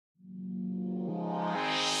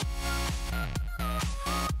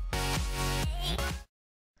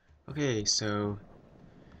Okay, so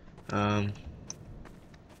my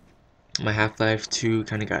Half-Life 2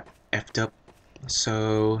 kind of got effed up,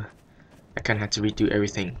 so I kind of had to redo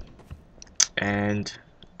everything, and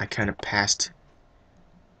I kind of passed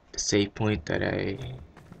the save point that it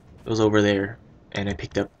was over there, and I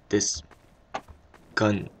picked up this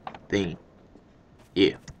gun thing.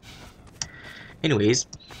 Yeah. Anyways,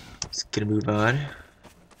 let's get a move on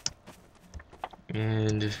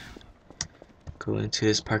and go into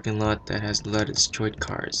this parking lot that has a lot of destroyed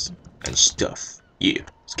cars and stuff. Yeah,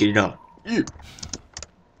 let's get it on. Yeah.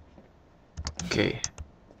 Okay.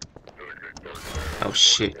 Oh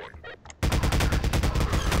shit.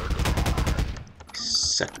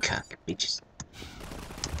 Suck cock, bitches.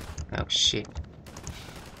 Oh shit.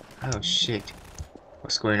 Oh shit.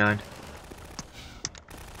 What's going on?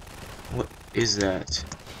 What is that?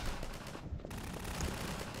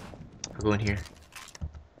 I'll go in here.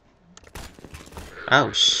 Oh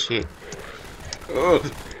shit. Oh,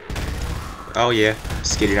 oh yeah.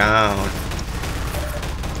 Let's get it on.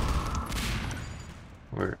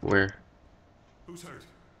 Where? Who's hurt?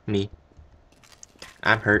 Me.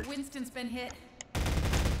 I'm hurt. Winston's been hit.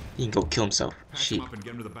 He can go kill himself. Patch him up and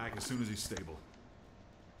get him to the back as soon as he's stable.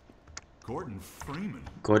 Gordon Freeman.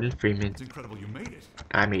 Gordon Freeman. It's incredible you made it.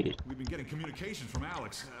 I made it. We've been getting communication from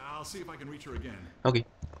Alex. I'll see if I can reach her again. Okay.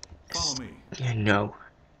 Follow me. Yeah, no.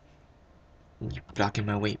 You're blocking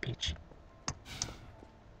my way, bitch.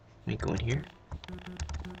 Let me go in here.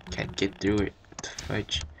 Can't get through it. What the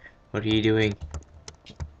fudge? What are you doing?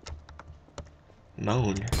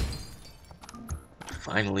 Moan.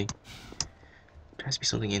 Finally. There has to be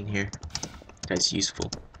something in here that's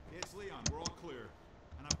useful. It's Leon. We're all clear.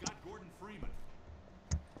 And I've got Gordon Freeman.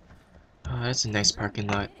 Oh, that's a nice parking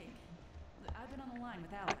lot. I've been on the line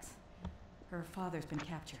with Alex. Her father's been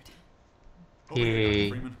captured. Over here, Dr. Yay.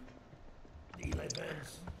 Freeman.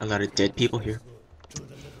 A lot of dead people here.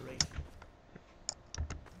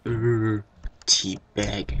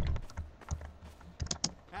 Teabag.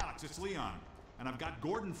 Alex, it's Leon. And I've got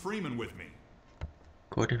Gordon Freeman with me.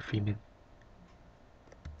 Gordon Freeman.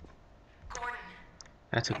 Gordon.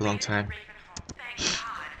 That took a long time. Ravenholm, thank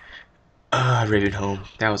God. Ah, ravenholm.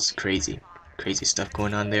 That was crazy. Crazy stuff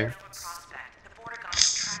going on there. The border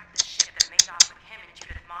guards tracked the ship that made off with him and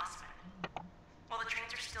Judith Mossman. While the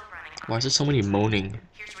trains are still running. Why is there so many moaning?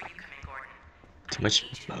 Here's where you come in, Gordon. Too much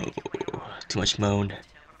too much moan. It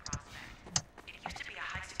used to be a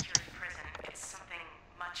high security prison. It's something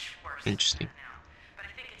much worse Interesting. now. But I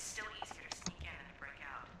think it's still easier to sneak in than to break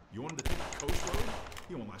out. You wanted to take the coast road?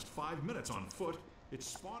 You won't last 5 minutes on foot. It's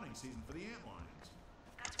spawning season for the antlions.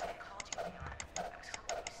 That's why I called you, Leon. I was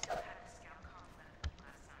hoping you still had the scout conflict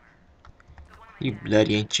last summer. The one my You dad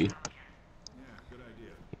bloody, ain't you? Yeah, good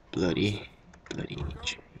idea. Bloody. Bloody,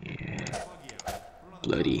 ain't you? Yeah. Buggy out. We're on the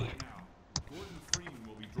Bloody. road right now. Gordon Freeman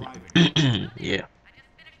will be driving. Yeah. I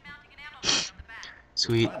just finished mounting an ammo gun on the back.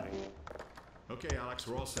 Sweet. Okay, Alex,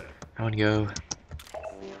 we're all set. I wanna go.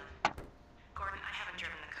 Gordon, I haven't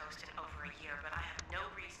driven the coast in over a year, but I have no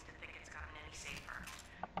reason to think it's gotten any safer.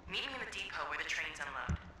 Meet me in the depot where the trains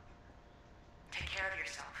unload. Take care of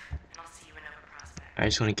yourself, and I'll see you in Nova Prospect. I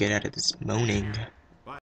just wanna get out of this moaning.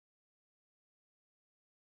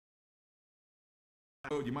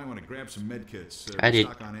 Oh, you might want to grab some med kits. I did.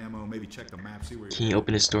 Stock on ammo, maybe check the map, see where Can you're you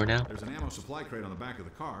open this door now? There's an ammo supply crate on the back of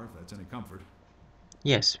the car, if that's any comfort.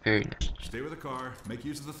 Yes, very nice. Stay with the car, make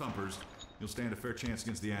use of the thumpers. You'll stand a fair chance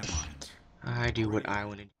against the antlions. I do what I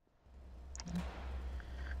wanna do.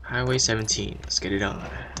 Highway 17. Let's get it on.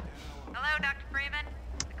 Hello, Dr. Freeman.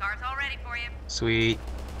 The car's all ready for you. Sweet.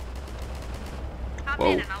 Hop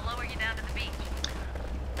Whoa. in and I'll lower you down to the beach.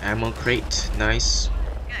 Ammo crate. Nice.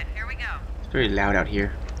 Good, here we go. It's very loud out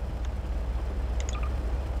here.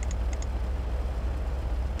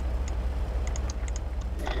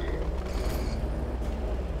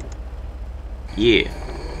 Yeah.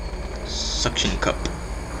 Suction cup.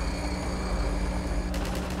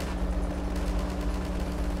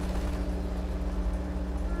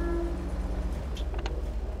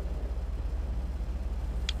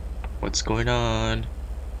 What's going on?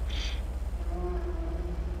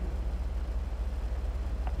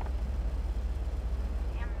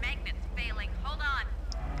 Damn magnet's failing. Hold on.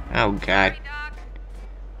 Oh god. Sorry, Doc.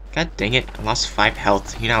 God dang it. I lost 5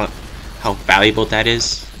 health. You know how valuable that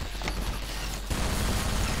is?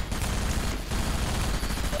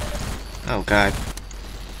 Oh god.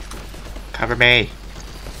 Cover me.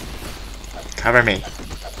 Cover me.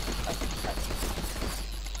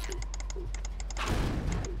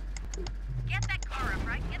 Get that car up,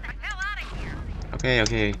 right? Get the hell out of here. Okay,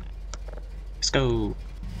 okay. Let's go.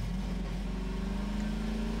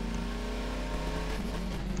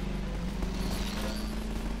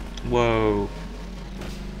 Whoa.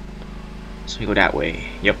 So we go that way.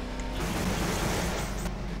 Yep.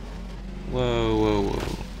 Whoa, whoa, whoa.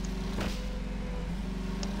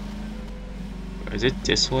 Is it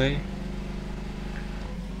this way?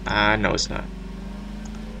 No, it's not.